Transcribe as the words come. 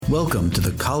Welcome to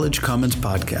the College Commons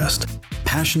Podcast,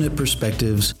 passionate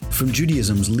perspectives from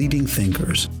Judaism's leading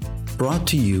thinkers. Brought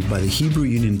to you by the Hebrew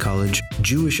Union College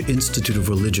Jewish Institute of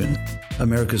Religion,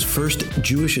 America's first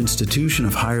Jewish institution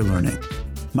of higher learning.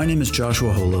 My name is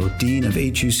Joshua Holo, Dean of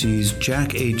HUC's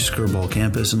Jack H. Skirball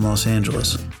campus in Los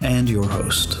Angeles, and your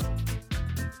host.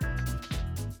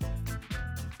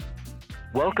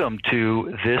 Welcome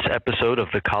to this episode of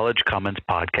the College Commons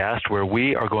Podcast, where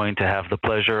we are going to have the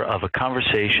pleasure of a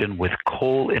conversation with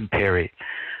Cole Imperi.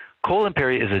 Cole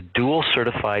Imperi is a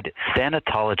dual-certified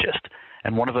thanatologist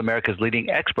and one of America's leading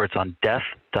experts on death,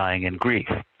 dying, and grief.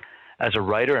 As a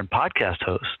writer and podcast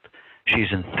host,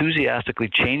 she's enthusiastically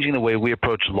changing the way we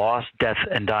approach loss, death,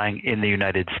 and dying in the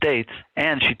United States,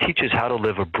 and she teaches how to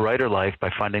live a brighter life by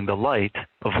finding the light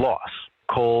of loss.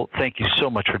 Cole, thank you so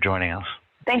much for joining us.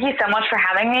 Thank you so much for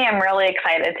having me. I'm really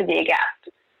excited to be a guest.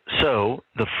 So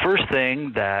the first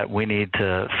thing that we need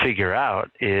to figure out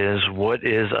is, what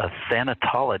is a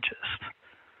thanatologist?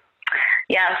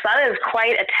 Yes, that is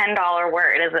quite a $10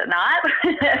 word, is it not?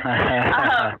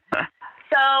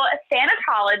 So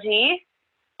thanatology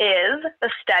is the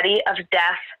study of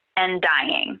death and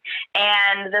dying.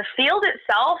 And the field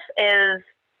itself is,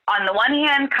 on the one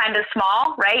hand, kind of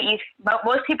small, right?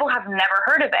 Most people have never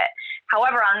heard of it.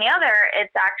 However, on the other,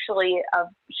 it's actually a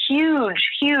huge,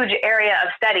 huge area of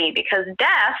study because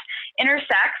death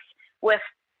intersects with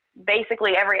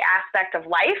basically every aspect of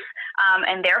life,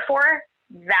 and therefore,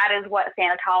 that is what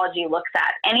thanatology looks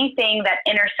at. Anything that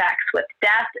intersects with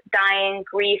death, dying,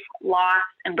 grief, loss,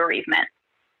 and bereavement.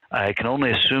 I can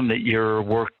only assume that your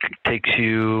work takes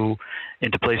you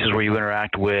into places where you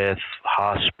interact with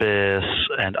hospice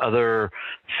and other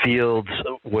fields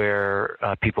where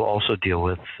people also deal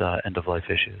with end-of-life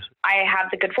issues. I have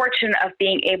the good fortune of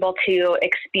being able to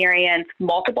experience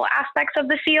multiple aspects of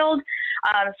the field.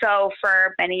 So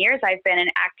for many years, I've been an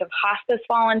active hospice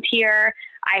volunteer.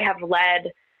 I have led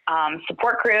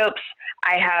support groups.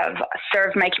 I have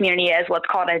served my community as what's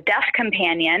called a death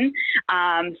companion.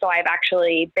 So I've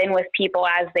actually been with people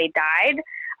as they died.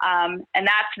 And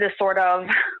that's the sort of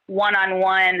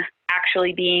one-on-one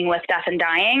actually being with death and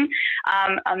dying.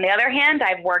 On the other hand,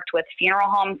 I've worked with funeral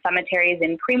homes, cemeteries,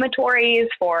 and crematories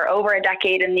for over a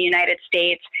decade in the United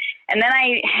States. And then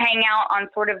I hang out on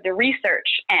sort of the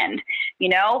research end,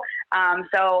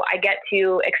 so I get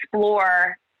to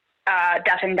explore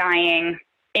death and dying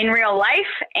in real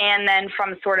life, and then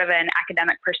from sort of an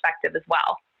academic perspective as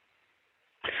well.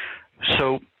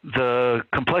 So the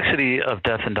complexity of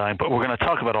death and dying, but we're going to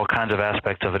talk about all kinds of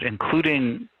aspects of it,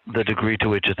 including the degree to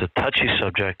which it's a touchy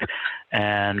subject,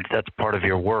 and that's part of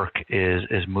your work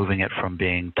is moving it from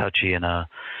being touchy in a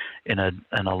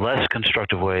less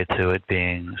constructive way to it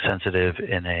being sensitive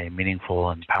in a meaningful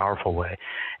and powerful way.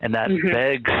 And that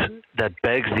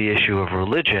begs the issue of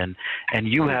religion, and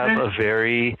you have a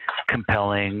very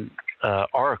compelling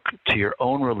arc to your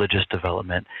own religious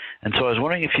development. And so I was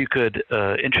wondering if you could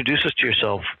introduce us to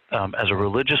yourself as a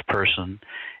religious person,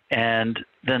 and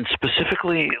then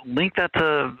specifically link that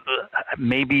to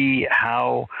maybe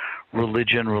how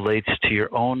religion relates to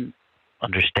your own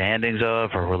understandings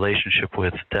of or relationship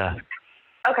with death.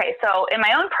 Okay, so in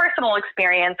my own personal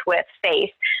experience with faith,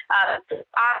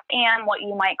 I am what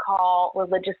you might call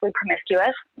religiously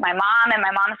promiscuous. My mom and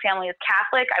my mom's family is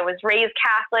Catholic. I was raised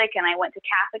Catholic, and I went to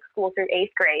Catholic school through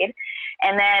 8th grade.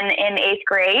 And then in 8th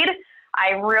grade, I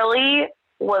really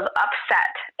was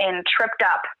upset and tripped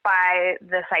up by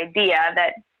this idea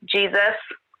that Jesus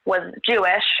was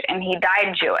Jewish and he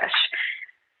died Jewish.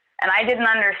 And I didn't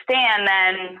understand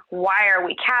then, why are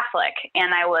we Catholic?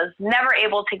 And I was never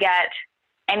able to get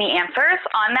any answers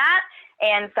on that.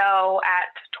 And so at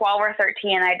 12 or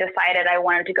 13, I decided I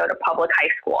wanted to go to public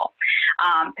high school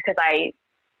because I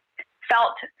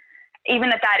felt, even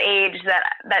at that age,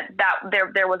 that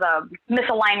there was a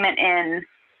misalignment in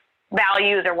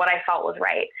values or what I felt was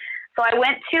right. So I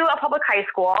went to a public high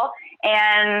school,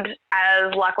 and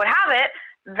as luck would have it,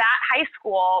 that high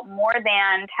school, more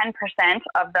than 10%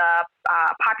 of the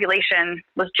population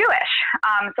was Jewish.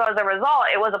 So as a result,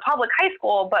 it was a public high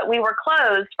school, but we were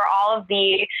closed for all of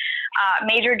the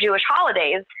major Jewish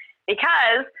holidays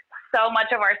because so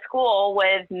much of our school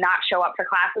would not show up for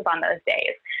classes on those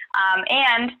days.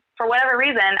 And for whatever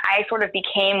reason, I sort of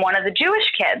became one of the Jewish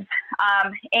kids.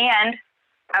 And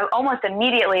almost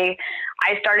immediately,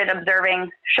 I started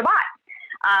observing Shabbat.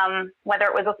 Whether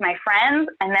it was with my friends,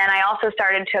 and then I also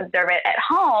started to observe it at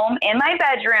home in my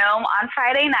bedroom on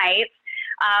Friday nights.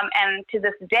 And to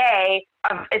this day,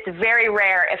 it's very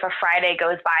rare if a Friday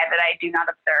goes by that I do not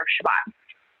observe Shabbat.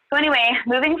 So anyway,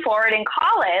 moving forward in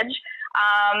college,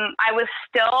 I was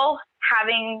still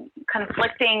having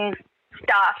conflicting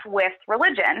stuff with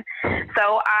religion.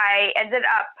 So I ended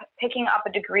up picking up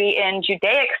a degree in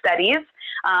Judaic studies.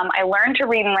 I learned to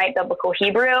read and write biblical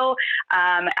Hebrew. When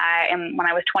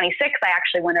I was 26, I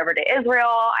actually went over to Israel.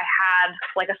 I had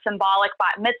like a symbolic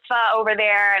bat mitzvah over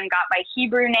there and got my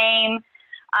Hebrew name.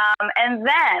 And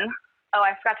then,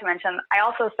 I forgot to mention, I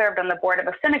also served on the board of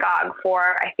a synagogue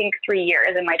for, I think, 3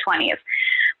 years in my 20s.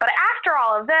 But after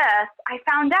all of this, I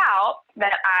found out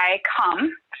that I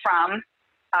come from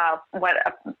what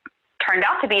turned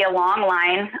out to be a long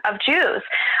line of Jews,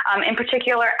 in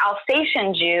particular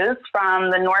Alsatian Jews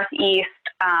from the northeast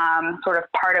sort of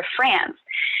part of France.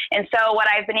 And so what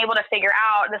I've been able to figure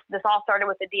out, this all started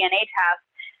with the DNA test,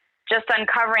 just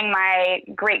uncovering my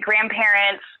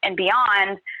great-grandparents and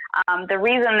beyond. The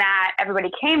reason that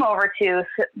everybody came over to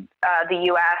the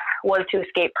U.S. was to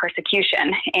escape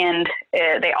persecution, and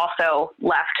they also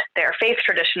left their faith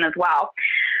tradition as well.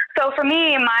 So for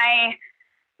me, my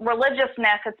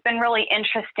religiousness, it's been really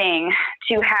interesting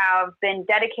to have been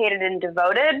dedicated and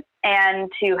devoted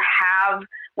and to have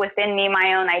within me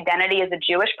my own identity as a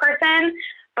Jewish person,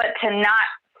 but to not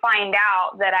find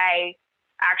out that I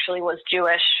actually was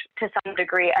Jewish to some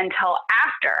degree until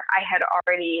after I had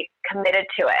already committed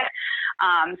to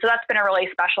it. So that's been a really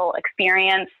special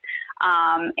experience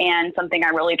and something I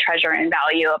really treasure and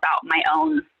value about my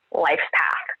own life's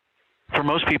path. For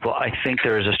most people, I think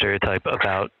there is a stereotype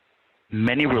about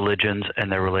many religions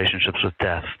and their relationships with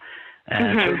death.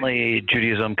 And certainly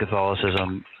Judaism,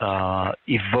 Catholicism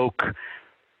evoke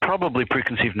probably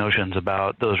preconceived notions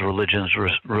about those religions'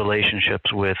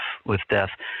 relationships with death.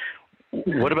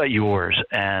 What about yours,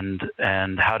 and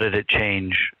how did it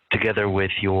change together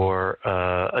with your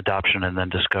adoption and then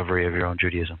discovery of your own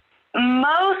Judaism?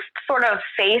 Most sort of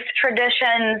faith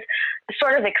traditions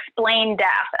sort of explain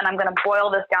death, and I'm going to boil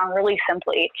this down really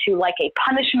simply to like a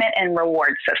punishment and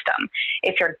reward system.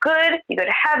 If you're good, you go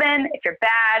to heaven. If you're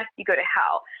bad, you go to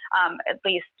hell. At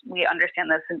least we understand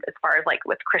this as far as like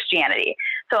with Christianity.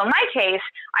 So in my case,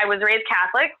 I was raised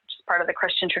Catholic, which is part of the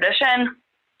Christian tradition,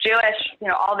 Jewish,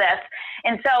 all this.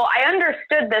 And so I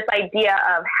understood this idea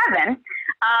of heaven.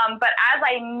 But as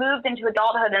I moved into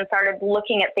adulthood and started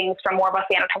looking at things from more of a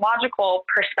thanatological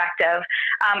perspective,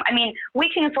 we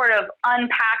can sort of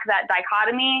unpack that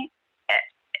dichotomy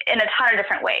in a ton of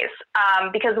different ways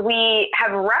because we have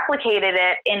replicated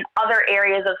it in other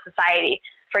areas of society.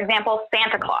 For example,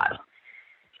 Santa Claus.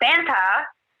 Santa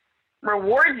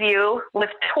rewards you with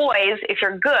toys if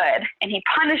you're good, and he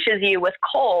punishes you with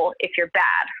coal if you're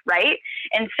bad, right?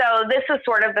 And so this is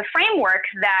sort of the framework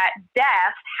that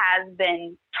death has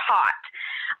been taught.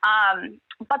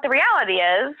 But the reality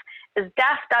is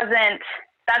death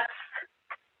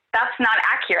that's not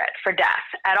accurate for death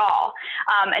at all.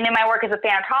 And in my work as a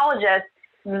thanatologist,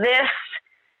 this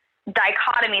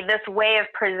dichotomy, this way of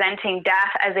presenting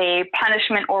death as a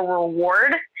punishment or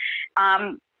reward,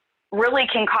 really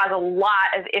can cause a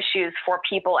lot of issues for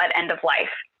people at end of life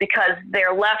because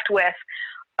they're left with,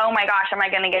 oh my gosh, am I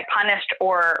going to get punished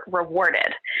or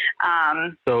rewarded?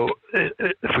 So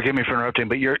forgive me for interrupting,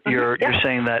 but you're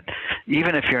saying that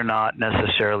even if you're not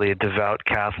necessarily a devout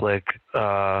Catholic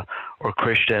or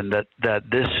Christian, that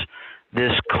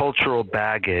this cultural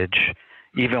baggage,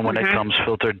 even when it comes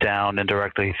filtered down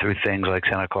indirectly through things like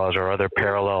Santa Claus or other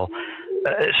parallel,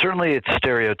 certainly it's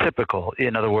stereotypical.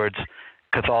 In other words,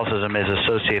 Catholicism is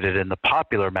associated in the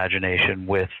popular imagination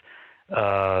with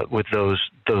those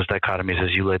dichotomies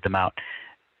as you laid them out.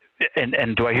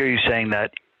 And do I hear you saying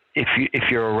that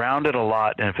if you're around it a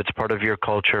lot and if it's part of your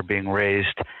culture being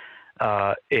raised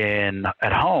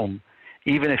at home,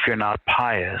 even if you're not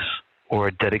pious or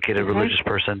a dedicated religious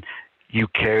person, you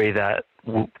carry that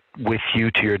with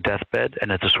you to your deathbed,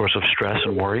 and it's a source of stress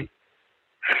and worry?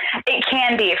 It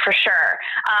can be, for sure.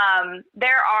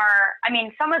 There are,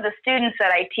 some of the students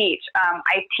that I teach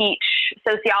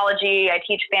sociology, I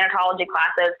teach thanatology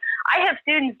classes. I have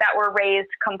students that were raised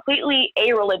completely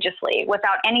a-religiously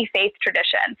without any faith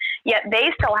tradition, yet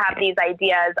they still have these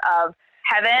ideas of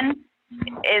heaven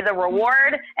is a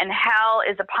reward and hell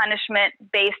is a punishment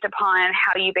based upon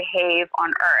how you behave on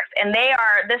earth. And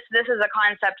this is a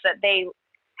concept that they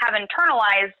have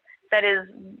internalized that is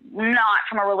not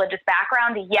from a religious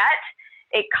background, yet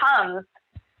it comes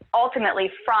ultimately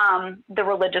from the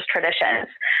religious traditions.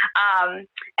 And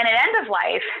at end of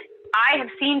life, I have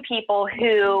seen people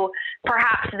who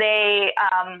perhaps they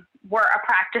were a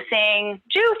practicing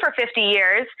Jew for 50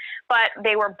 years, but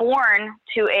they were born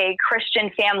to a Christian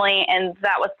family and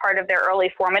that was part of their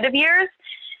early formative years.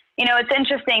 It's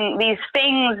interesting, these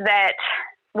things that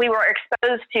we were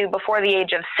exposed to before the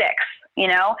age of 6,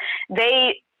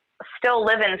 they still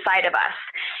live inside of us,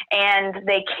 and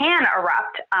they can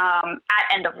erupt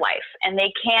at end of life, and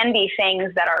they can be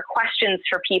things that are questions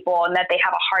for people and that they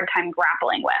have a hard time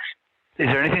grappling with. Is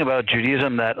there anything about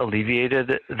Judaism that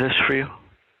alleviated this for you?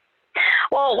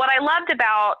 Well, what I loved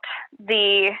about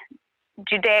the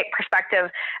Judaic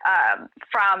perspective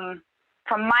from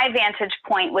my vantage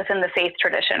point within the faith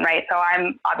tradition, right? So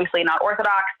I'm obviously not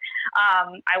Orthodox.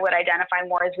 I would identify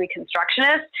more as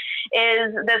Reconstructionist,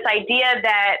 is this idea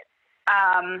that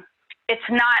it's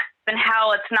not in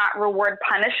hell, it's not reward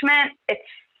punishment,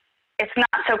 it's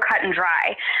not so cut and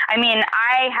dry. I mean,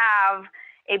 I have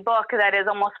a book that is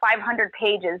almost 500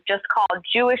 pages just called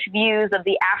Jewish Views of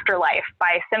the Afterlife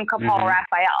by Simcha Paul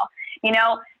Raphael. You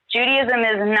know, Judaism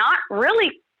is not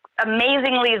really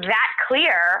amazingly that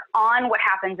clear on what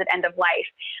happens at end of life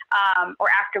or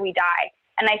after we die.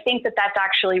 And I think that that's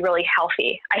actually really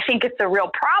healthy. I think it's a real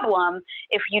problem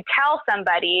if you tell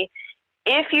somebody,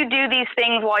 if you do these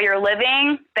things while you're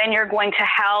living, then you're going to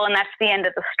hell, and that's the end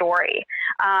of the story.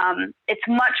 It's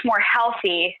much more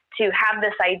healthy to have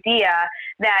this idea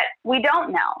that we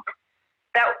don't know,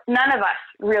 that none of us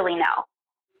really know.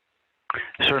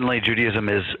 Certainly, Judaism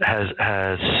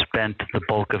has spent the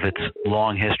bulk of its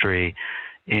long history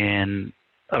in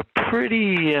a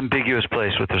pretty ambiguous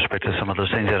place with respect to some of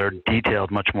those things that are detailed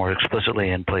much more explicitly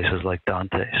in places like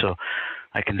Dante. So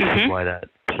I can see why that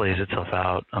plays itself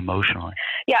out emotionally.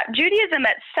 Yeah, Judaism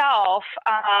itself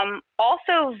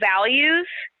also values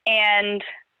and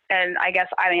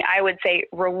I would say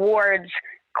rewards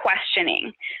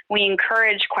questioning. We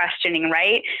encourage questioning,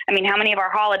 right? I mean, how many of our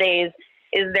holidays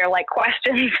is there like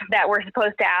questions that we're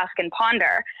supposed to ask and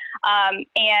ponder?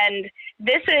 And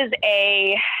this is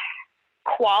a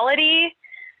quality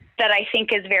that I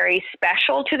think is very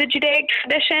special to the Judaic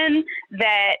tradition,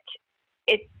 that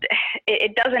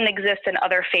it doesn't exist in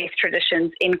other faith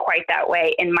traditions in quite that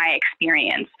way, in my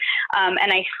experience.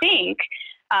 And I think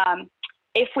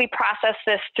if we process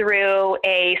this through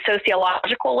a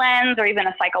sociological lens or even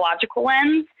a psychological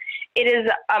lens, it is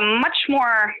a much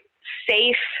more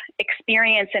safe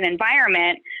experience and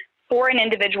environment for an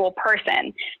individual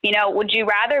person. You know, would you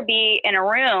rather be in a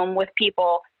room with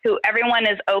people who everyone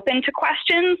is open to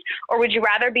questions, or would you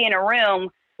rather be in a room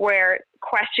where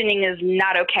questioning is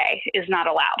not okay, is not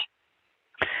allowed?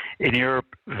 In your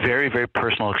very, very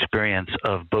personal experience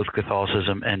of both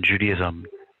Catholicism and Judaism,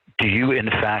 do you in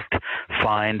fact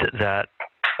find that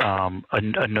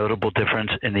a notable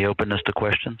difference in the openness to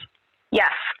questions?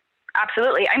 Yes.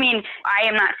 Absolutely. I mean, I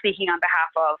am not speaking on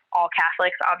behalf of all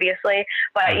Catholics, obviously,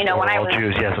 but, you know, when I was...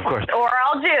 Jews, yes, of course. Or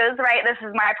all Jews, right? This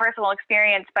is my personal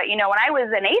experience. But, you know, when I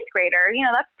was an 8th grader, you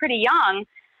know, that's pretty young.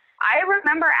 I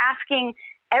remember asking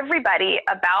everybody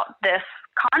about this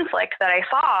conflict that I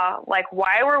saw. Like,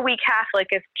 why were we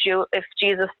Catholic if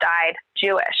Jesus died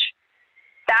Jewish?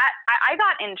 That I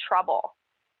got in trouble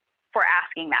for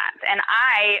asking that. And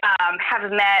I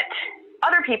have met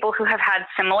other people who have had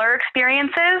similar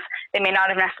experiences. They may not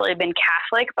have necessarily been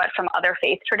Catholic, but from other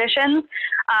faith traditions.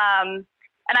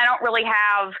 And I don't really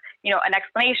have, you know, an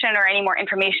explanation or any more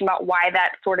information about why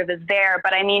that sort of is there.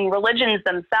 But I mean, religions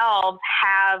themselves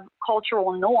have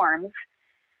cultural norms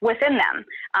within them.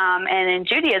 And in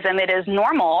Judaism, it is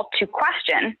normal to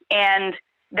question, and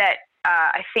that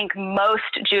I think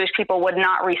most Jewish people would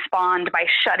not respond by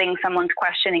shutting someone's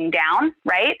questioning down,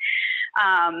 right?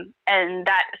 And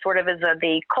that sort of is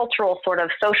the cultural sort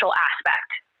of social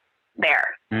aspect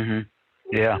there. Mm-hmm.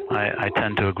 Yeah, I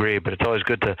tend to agree, but it's always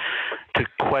good to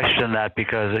question that,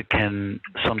 because it can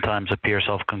sometimes appear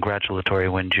self-congratulatory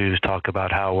when Jews talk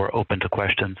about how we're open to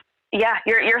questions. Yeah,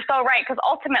 you're so right, because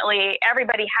ultimately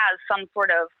everybody has some sort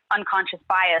of unconscious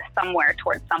bias somewhere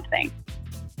towards something.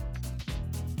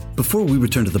 Before we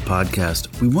return to the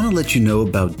podcast, we want to let you know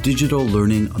about digital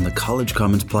learning on the College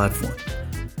Commons platform.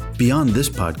 Beyond this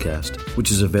podcast,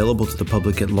 which is available to the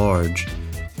public at large,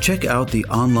 check out the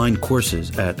online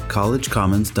courses at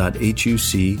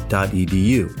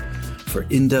collegecommons.huc.edu for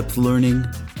in-depth learning,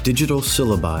 digital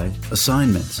syllabi,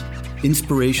 assignments,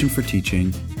 inspiration for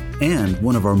teaching, and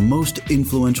one of our most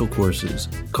influential courses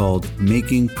called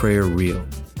Making Prayer Real.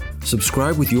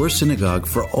 Subscribe with your synagogue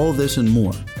for all this and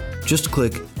more. Just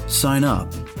click Sign Up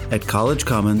at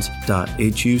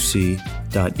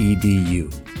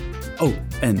collegecommons.huc.edu. Oh,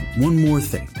 and one more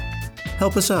thing.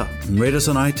 Help us out and rate us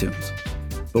on iTunes.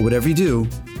 But whatever you do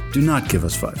not give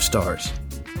us 5 stars,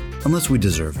 unless we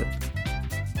deserve it.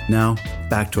 Now,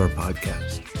 back to our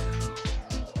podcast.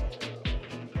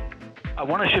 I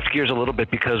want to shift gears a little bit,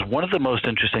 because one of the most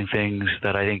interesting things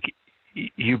that I think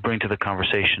you bring to the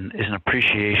conversation is an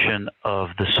appreciation of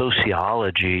the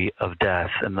sociology of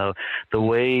death and the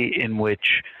way in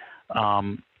which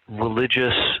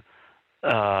religious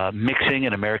mixing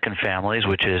in American families,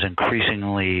 which is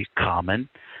increasingly common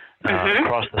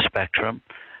across the spectrum,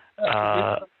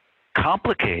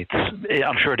 complicates,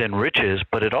 I'm sure it enriches,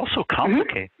 but it also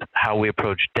complicates how we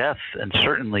approach death, and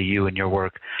certainly you and your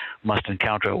work must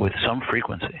encounter it with some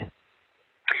frequency.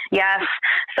 Yes.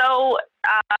 So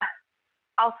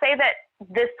I'll say that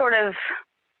this sort of,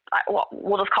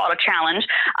 we'll just call it a challenge.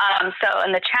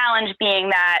 And the challenge being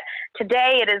that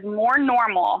today it is more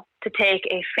normal to take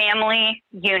a family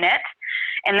unit,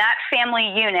 and that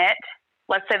family unit,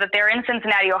 let's say that they're in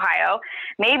Cincinnati, Ohio,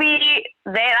 maybe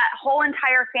that whole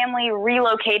entire family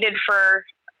relocated for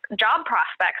job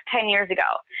prospects 10 years ago.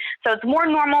 So it's more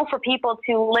normal for people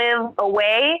to live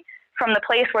away from the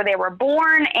place where they were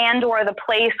born and or the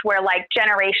place where like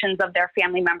generations of their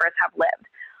family members have lived.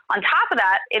 On top of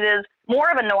that, it is more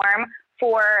of a norm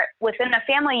for within a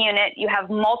family unit, you have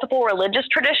multiple religious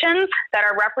traditions that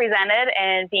are represented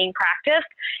and being practiced,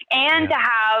 and to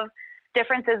have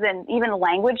differences in even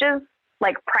languages,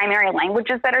 like primary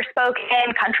languages that are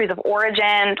spoken, countries of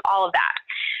origin, all of that.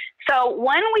 So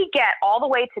when we get all the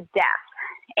way to death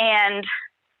and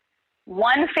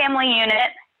one family unit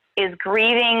is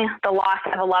grieving the loss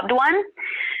of a loved one,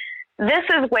 this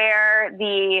is where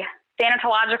the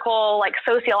thanatological, like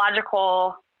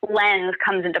sociological lens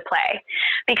comes into play.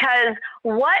 Because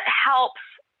what helps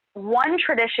one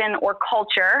tradition or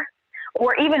culture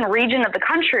or even region of the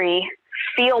country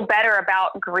feel better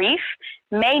about grief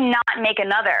may not make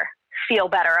another feel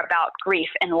better about grief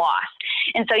and loss.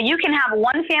 And so you can have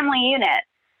one family unit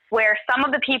where some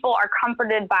of the people are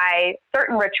comforted by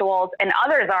certain rituals and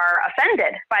others are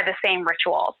offended by the same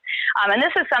rituals. And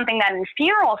this is something that in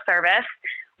funeral service,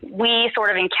 we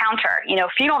sort of encounter. You know,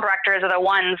 funeral directors are the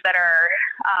ones that are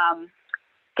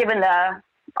given the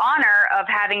honor of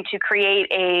having to create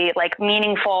a like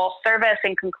meaningful service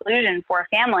and conclusion for a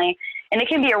family. And it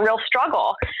can be a real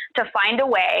struggle to find a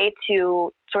way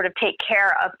to sort of take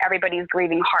care of everybody's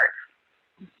grieving heart.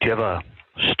 Do you have a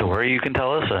story you can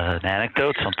tell us, an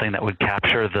anecdote, something that would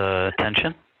capture the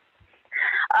tension?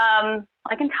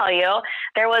 I can tell you,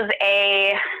 there was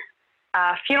a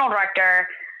funeral director,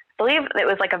 I believe it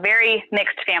was like a very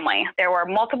mixed family. There were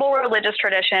multiple religious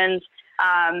traditions.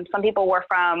 Some people were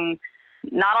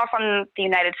not all from the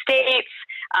United States.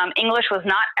 English was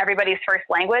not everybody's first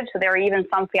language, so there were even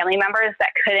some family members that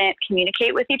couldn't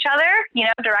communicate with each other,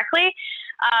 directly.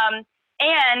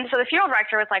 And so the funeral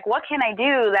director was like, what can I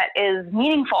do that is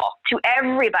meaningful to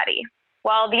everybody?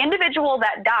 Well, the individual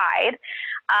that died,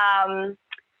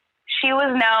 she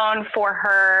was known for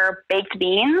her baked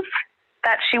beans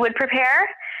that she would prepare.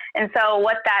 And so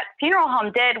what that funeral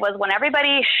home did was when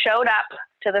everybody showed up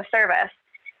to the service,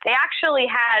 they actually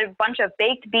had a bunch of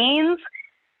baked beans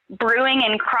brewing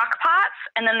in crock pots,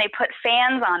 and then they put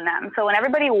fans on them. So when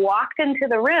everybody walked into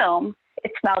the room,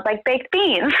 it smelled like baked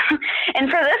beans.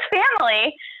 And for this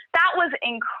family, that was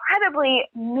incredibly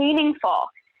meaningful.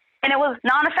 And it was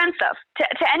non-offensive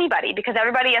to anybody because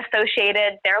everybody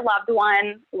associated their loved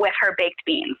one with her baked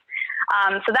beans.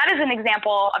 So that is an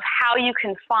example of how you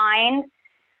can find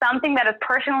something that is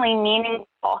personally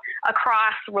meaningful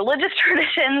across religious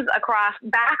traditions, across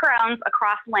backgrounds,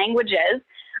 across languages.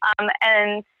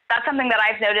 And that's something that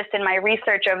I've noticed in my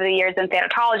research over the years in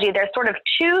thanatology. There's sort of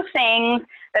two things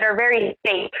that are very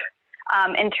safe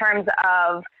in terms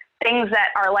of things that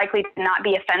are likely to not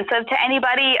be offensive to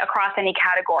anybody across any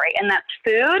category, and that's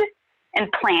food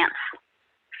and plants.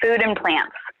 Food and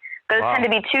plants. Those tend to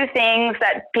be two things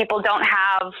that people don't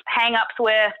have hang-ups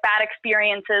with, bad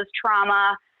experiences,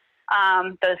 trauma,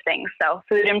 those things. So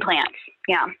food and plants,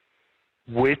 yeah.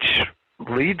 Which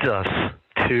leads us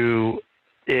to,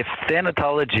 if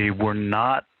thanatology were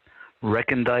not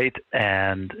recondite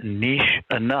and niche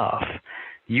enough,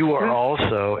 you are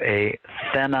also a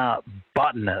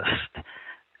thanabotanist.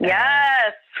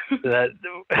 Yes.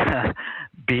 That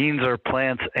beans are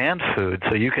plants and food.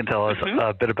 So you can tell us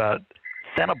a bit about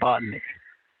thanabotany.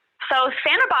 So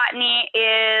thanabotany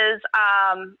is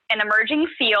an emerging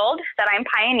field that I'm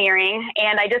pioneering,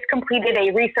 and I just completed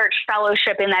a research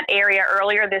fellowship in that area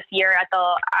earlier this year at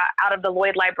out of the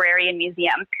Lloyd Library and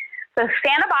Museum. So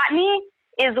thanabotany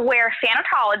is where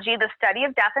thanatology, the study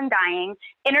of death and dying,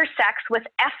 intersects with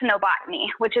ethnobotany,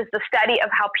 which is the study of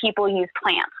how people use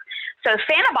plants. So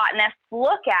thanabotanists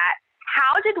look at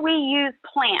how did we use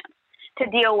plants to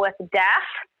deal with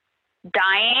death,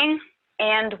 dying,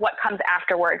 and what comes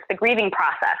afterwards, the grieving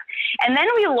process. And then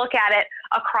we look at it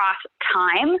across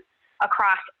time,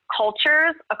 across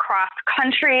cultures, across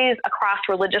countries, across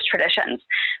religious traditions.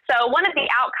 So one of the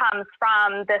outcomes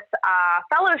from this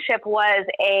fellowship was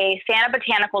a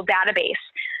thanabotanical database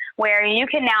where you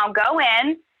can now go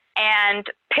in and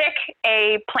pick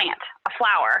a plant, a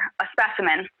flower, a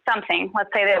specimen, something. Let's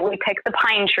say that we pick the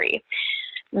pine tree.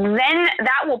 Then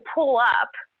that will pull up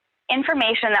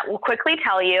information that will quickly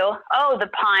tell you, oh, the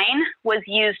pine was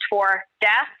used for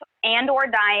death and or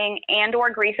dying and or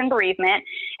grief and bereavement.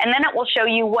 And then it will show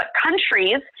you what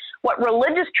countries, what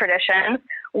religious traditions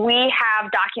we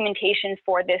have documentation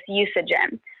for this usage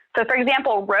in. So for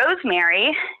example, rosemary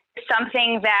is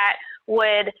something that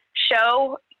would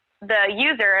show the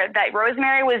user that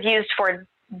rosemary was used for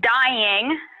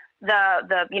dying,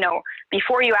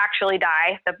 before you actually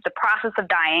die, the process of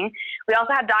dying. We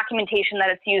also have documentation that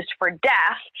it's used for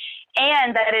death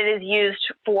and that it is used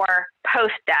for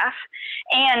post-death.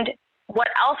 And what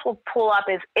else will pull up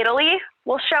is Italy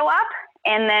will show up,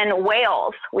 and then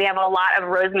Wales. We have a lot of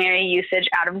rosemary usage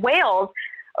out of Wales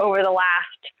over the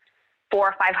last 400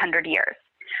 or 500 years.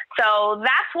 So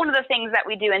that's one of the things that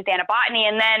we do in Thanatobotany.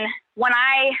 And then one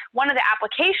of the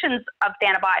applications of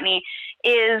Thanatobotany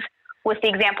is with the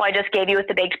example I just gave you with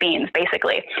the baked beans,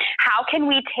 basically. How can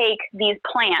we take these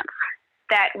plants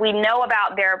that we know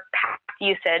about their past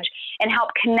usage and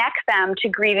help connect them to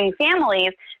grieving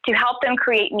families to help them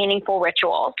create meaningful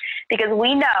rituals? Because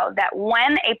we know that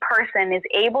when a person is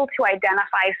able to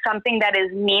identify something that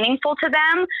is meaningful to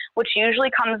them, which usually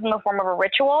comes in the form of a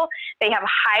ritual, they have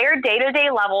higher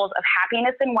day-to-day levels of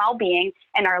happiness and well-being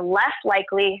and are less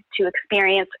likely to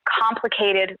experience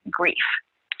complicated grief.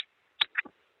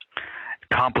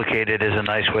 Complicated is a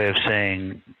nice way of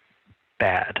saying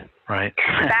bad, right?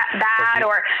 Bad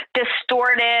or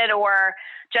distorted, or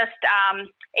just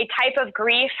a type of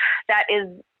grief that is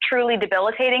truly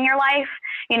debilitating your life.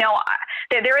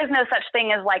 There is no such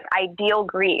thing as like ideal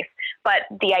grief, but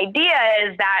the idea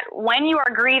is that when you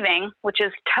are grieving, which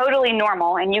is totally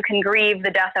normal, and you can grieve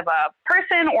the death of a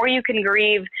person or you can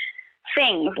grieve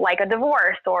things like a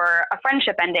divorce or a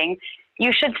friendship ending,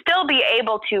 you should still be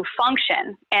able to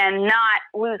function and not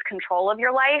lose control of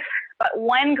your life. But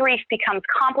when grief becomes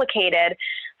complicated,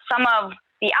 some of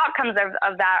the outcomes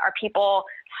of that are people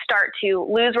start to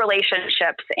lose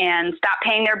relationships and stop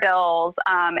paying their bills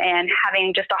and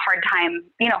having just a hard time,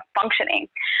 functioning.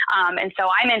 And so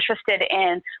I'm interested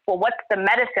in, well, what's the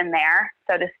medicine there,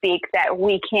 so to speak, that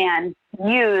we can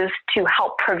use to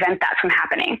help prevent that from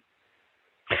happening?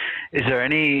 Is there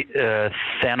any,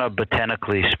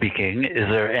 thanobotanically speaking, is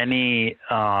there any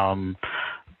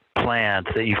plant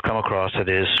that you've come across that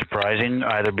is surprising,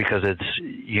 either because it's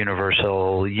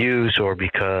universal use or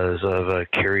because of a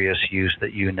curious use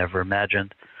that you never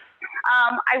imagined?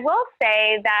 I will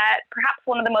say that perhaps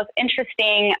one of the most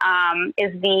interesting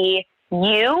is the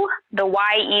yew, the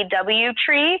Y-E-W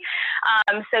tree.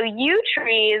 So yew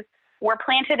trees were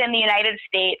planted in the United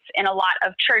States in a lot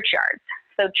of churchyards.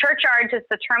 So churchyards is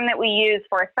the term that we use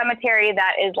for a cemetery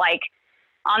that is like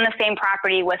on the same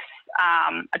property with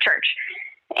a church.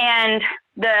 And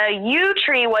the yew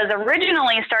tree was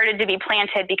originally started to be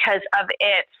planted because of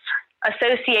its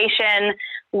association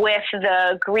with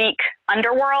the Greek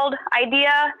underworld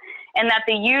idea, and that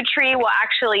the yew tree will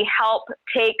actually help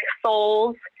take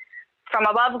souls from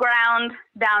above ground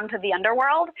down to the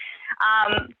underworld.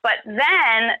 But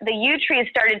then the yew trees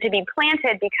started to be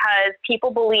planted because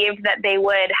people believed that they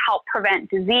would help prevent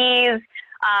disease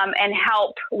and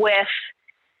help with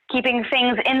keeping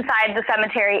things inside the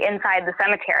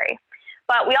cemetery.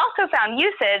 But we also found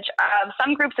usage of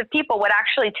some groups of people would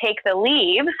actually take the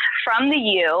leaves from the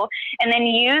yew and then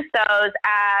use those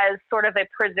as sort of a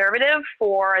preservative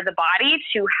for the body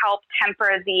to help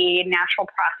temper the natural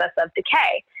process of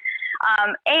decay.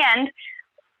 And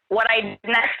what I did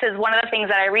next is one of the things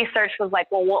that I researched was like,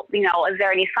 well, is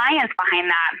there any science behind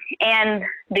that? And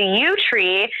the yew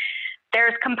tree,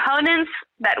 there's components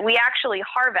that we actually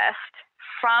harvest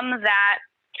from that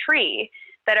tree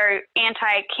that are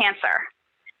anti-cancer,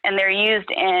 and they're used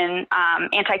in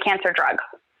anti-cancer drugs.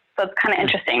 So it's kind of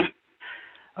interesting.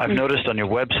 I've noticed on your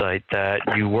website that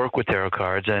you work with tarot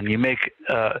cards, and you make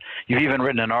you've even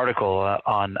written an article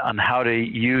on how to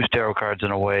use tarot cards in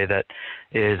a way that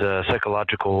is a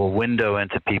psychological window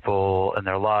into people and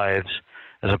their lives,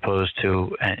 as opposed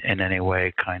to in any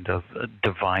way kind of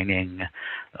divining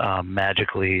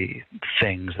magically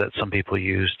things that some people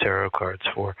use tarot cards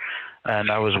for.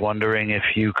 And I was wondering if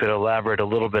you could elaborate a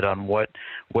little bit on what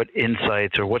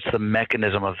insights, or what's the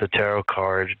mechanism of the tarot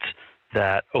cards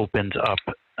that opens up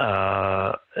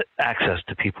access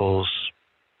to people's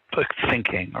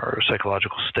thinking or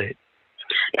psychological state.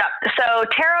 Yeah. So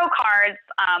tarot cards,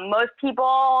 most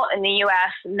people in the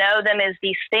U.S. know them as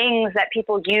these things that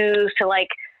people use to like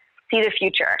see the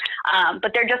future.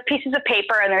 But they're just pieces of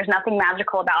paper, and there's nothing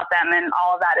magical about them, and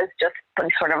all of that is just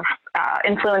sort of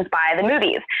influenced by the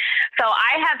movies. So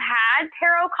I have had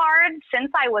tarot cards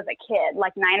since I was a kid,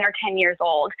 like 9 or 10 years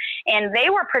old, and they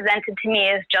were presented to me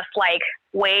as just like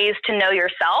ways to know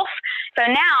yourself. So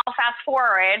now, fast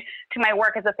forward to my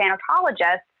work as a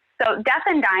thanatologist. So death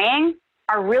and dying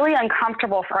are really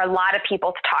uncomfortable for a lot of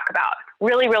people to talk about,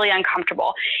 really, really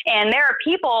uncomfortable. And there are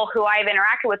people who I've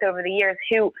interacted with over the years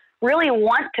who really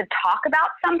want to talk about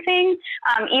something,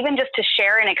 even just to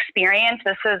share an experience.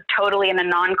 This is totally in a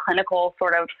non-clinical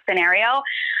sort of scenario,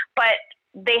 but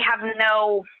they've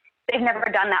never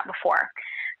done that before.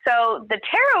 So the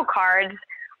tarot cards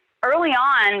early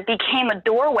on became a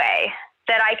doorway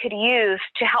that I could use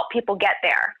to help people get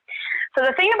there. So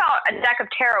the thing about a deck of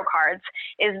tarot cards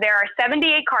is there are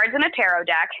 78 cards in a tarot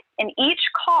deck, and each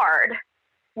card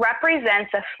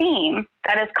represents a theme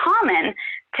that is common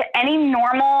to any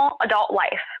normal adult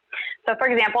life. So for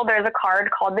example, there's a card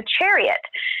called the Chariot,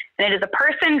 and it is a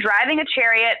person driving a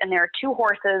chariot, and there are 2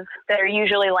 horses that are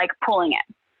usually like pulling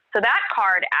it. So that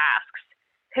card asks,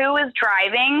 who is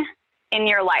driving in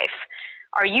your life?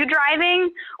 Are you driving,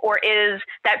 or is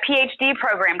that PhD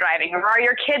program driving, or are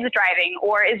your kids driving,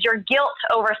 or is your guilt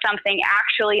over something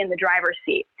actually in the driver's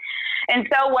seat? And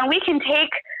so when we can take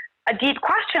a deep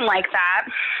question like that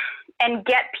and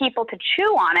get people to chew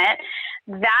on it,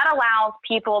 that allows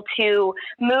people to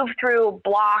move through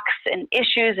blocks and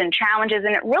issues and challenges,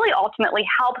 and it really ultimately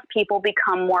helps people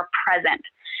become more present.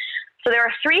 So there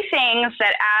are 3 things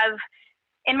that, as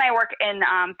in my work in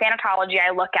thanatology,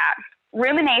 I look at.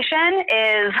 Rumination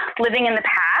is living in the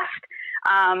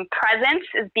past. Presence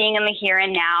is being in the here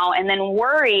and now. And then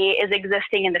worry is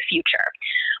existing in the future.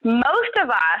 Most of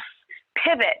us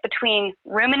pivot between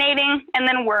ruminating and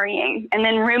then worrying, and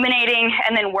then ruminating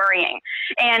and then worrying.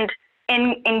 And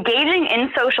engaging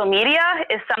in social media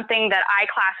is something that I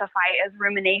classify as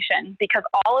rumination, because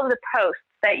all of the posts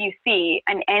that you see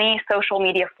in any social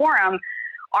media forum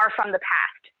are from the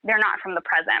past. They're not from the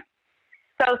present.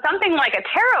 So something like a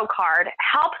tarot card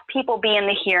helps people be in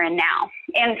the here and now.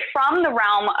 And from the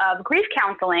realm of grief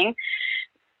counseling,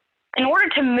 in order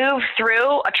to move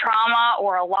through a trauma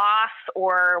or a loss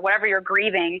or whatever you're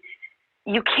grieving,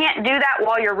 you can't do that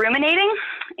while you're ruminating,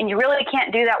 and you really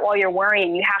can't do that while you're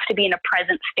worrying. You have to be in a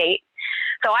present state.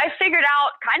 So I figured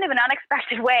out kind of an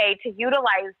unexpected way to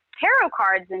utilize tarot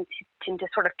cards and to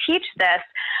sort of teach this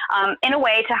in a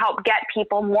way to help get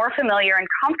people more familiar and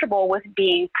comfortable with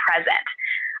being present.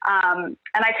 And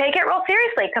I take it real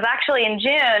seriously, because actually in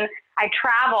June, I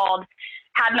traveled,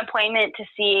 had an appointment to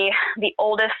see the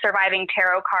oldest surviving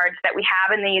tarot cards that we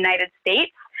have in the United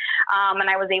States. And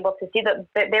I was able to see that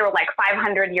they were like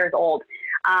 500 years old.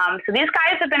 So these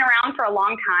guys have been around for a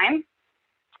long time.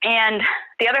 And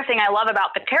the other thing I love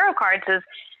about the tarot cards is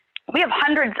we have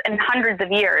hundreds and hundreds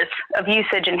of years of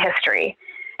usage in history.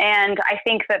 And I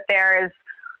think that there's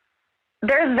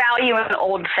value in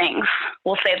old things.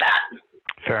 We'll say that.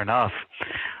 Fair enough.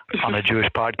 On a Jewish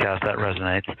podcast, that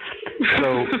resonates.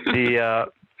 So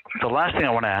the last thing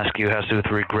I want to ask you has to do with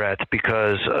regret,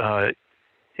 because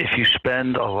if you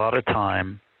spend a lot of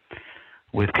time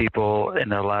with people in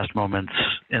their last moments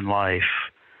in life,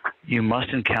 you must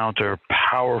encounter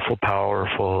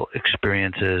powerful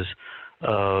experiences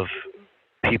of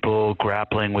people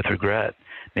grappling with regret,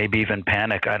 maybe even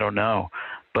panic. I don't know.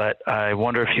 But I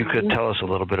wonder if you could tell us a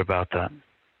little bit about that.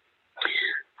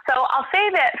 So I'll say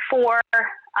that for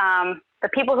the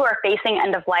people who are facing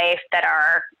end of life that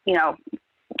are,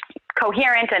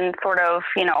 coherent and sort of,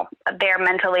 they're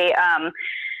mentally,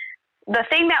 the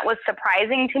thing that was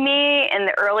surprising to me in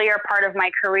the earlier part of my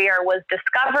career was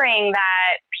discovering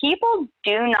that people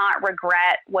do not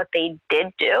regret what they did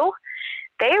do.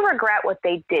 They regret what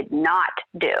they did not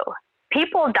do.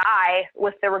 People die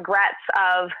with the regrets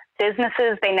of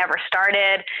businesses they never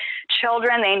started,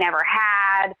 children they never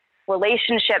had,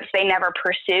 relationships they never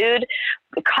pursued,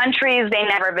 countries they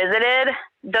never visited.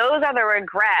 Those are the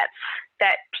regrets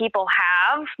that people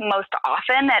have most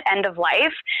often at end of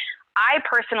life. I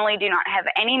personally do not have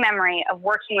any memory of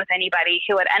working with anybody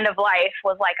who at end of life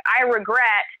was like, I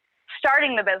regret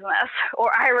starting the business,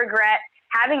 or I regret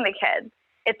having the kids.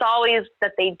 It's always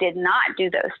that they did not do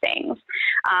those things.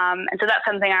 And so that's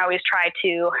something I always try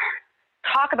to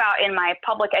talk about in my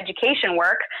public education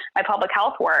work, my public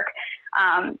health work,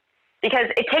 because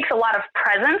it takes a lot of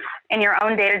presence in your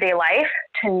own day-to-day life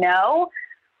to know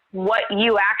what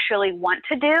you actually want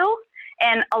to do.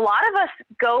 And a lot of us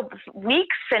go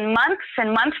weeks and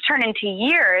months turn into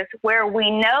years where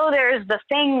we know there's the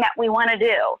thing that we want to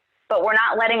do, but we're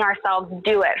not letting ourselves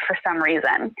do it for some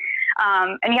reason.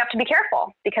 And you have to be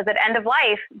careful, because at end of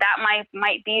life, that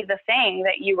might be the thing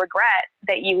that you regret,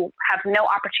 that you have no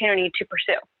opportunity to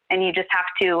pursue. And you just have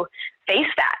to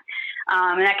face that.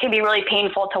 And that can be really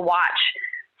painful to watch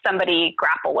somebody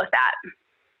grapple with that.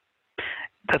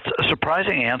 That's a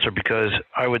surprising answer, because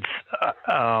I would, if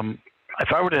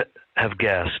I were to have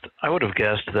guessed, I would have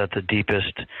guessed that the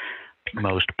deepest,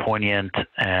 most poignant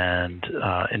and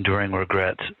enduring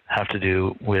regrets have to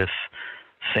do with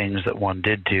things that one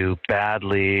did do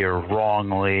badly or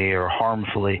wrongly or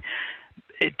harmfully.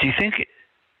 Do you think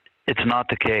it's not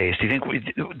the case? Do you think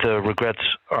the regrets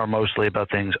are mostly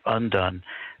about things undone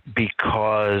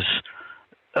because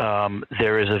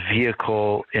there is a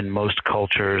vehicle in most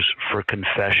cultures for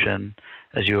confession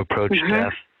as you approach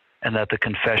death, and that the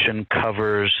confession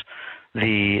covers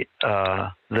the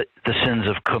sins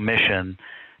of commission,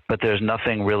 but there's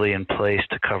nothing really in place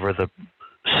to cover the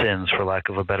sins, for lack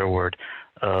of a better word,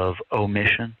 of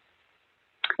omission?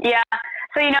 Yeah.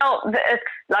 So,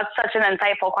 that's such an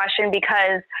insightful question,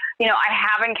 because, I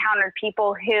have encountered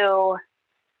people who,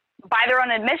 by their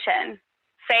own admission,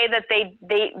 say that they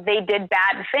did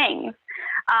bad things.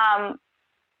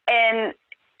 And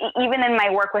even in my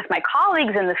work with my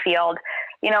colleagues in the field,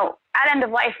 at end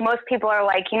of life, most people are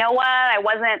like, you know what, I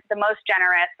wasn't the most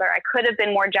generous, or I could have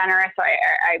been more generous, or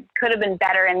I could have been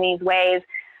better in these ways.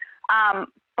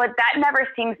 But that never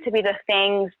seems to be the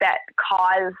things that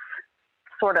cause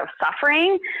sort of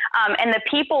suffering. And the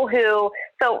people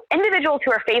so individuals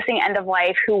who are facing end of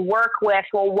life, who work with,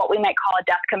 what we might call a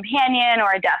death companion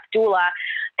or a death doula,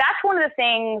 that's one of the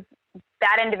things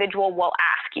that individual will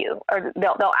ask you, or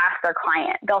they'll ask their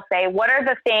client. They'll say, what are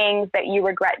the things that you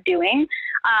regret doing?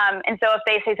 And so if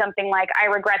they say something like, I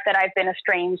regret that I've been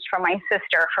estranged from my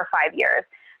sister for 5 years,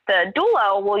 the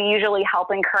doula will usually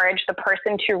help encourage the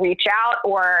person to reach out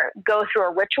or go through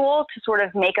a ritual to sort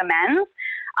of make amends.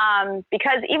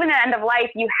 Because even at end of life,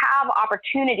 you have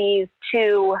opportunities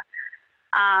to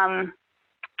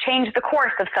change the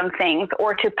course of some things,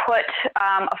 or to put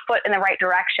a foot in the right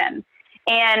direction.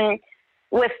 And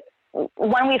when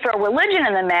we throw religion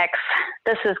in the mix,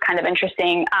 this is kind of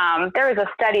interesting. There was a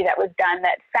study that was done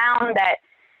that found that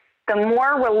the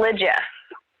more religious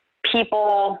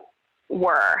people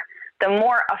were, the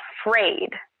more afraid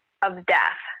of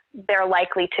death they're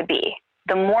likely to be.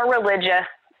 The more religious,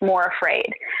 more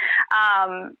afraid,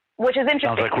 which is interesting.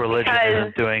 Sounds like religion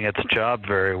isn't doing its job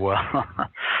very well.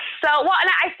 And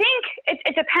I think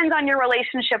it depends on your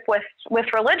relationship with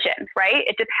religion, right?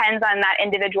 It depends on that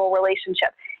individual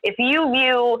relationship. If you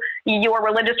view your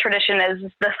religious tradition as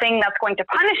the thing that's going to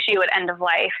punish you at end of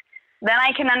life, then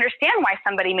I can understand why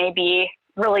somebody may be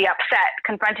really upset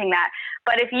confronting that.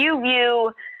 But if you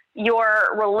view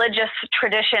your religious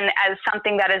tradition as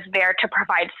something that is there to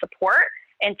provide support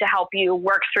and to help you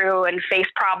work through and face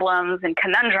problems and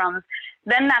conundrums,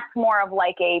 then that's more of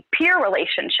like a peer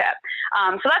relationship.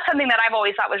 So that's something that I've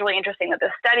always thought was really interesting, that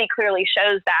the study clearly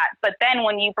shows that. But then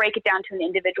when you break it down to an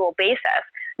individual basis,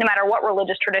 no matter what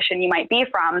religious tradition you might be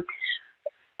from,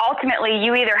 ultimately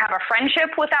you either have a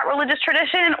friendship with that religious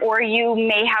tradition, or you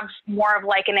may have more of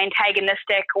like an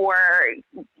antagonistic or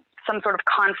some sort of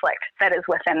conflict that is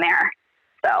within there.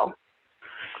 So,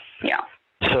 yeah.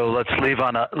 So let's leave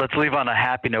on a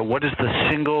happy note. What is the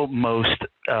single most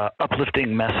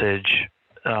uplifting message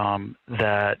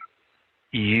that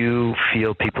you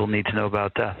feel people need to know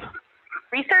about death?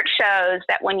 Research shows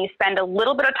that when you spend a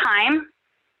little bit of time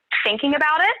thinking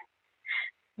about it,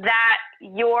 that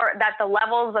the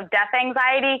levels of death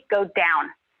anxiety go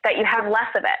down, that you have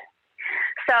less of it.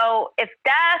 So if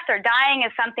death or dying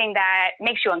is something that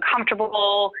makes you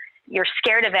uncomfortable, you're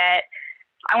scared of it,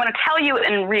 I want to tell you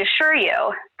and reassure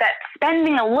you that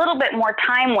spending a little bit more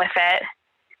time with it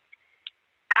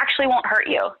actually won't hurt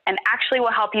you, and actually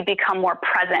will help you become more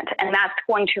present. And that's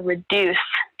going to reduce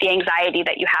the anxiety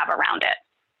that you have around it.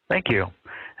 Thank you.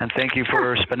 And thank you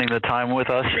for spending the time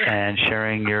with us and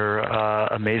sharing your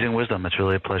amazing wisdom. It's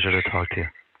really a pleasure to talk to you.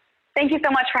 Thank you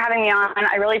so much for having me on.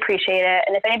 I really appreciate it.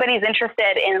 And if anybody's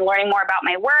interested in learning more about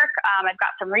my work, I've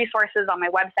got some resources on my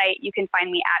website. You can find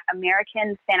me at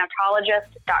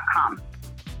AmericanThanatologist.com.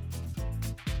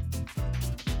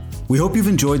 We hope you've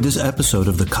enjoyed this episode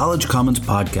of the College Commons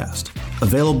Podcast,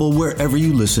 available wherever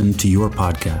you listen to your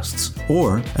podcasts,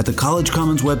 or at the College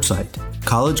Commons website,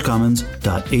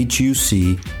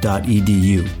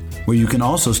 collegecommons.huc.edu, where you can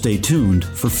also stay tuned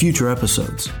for future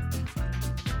episodes.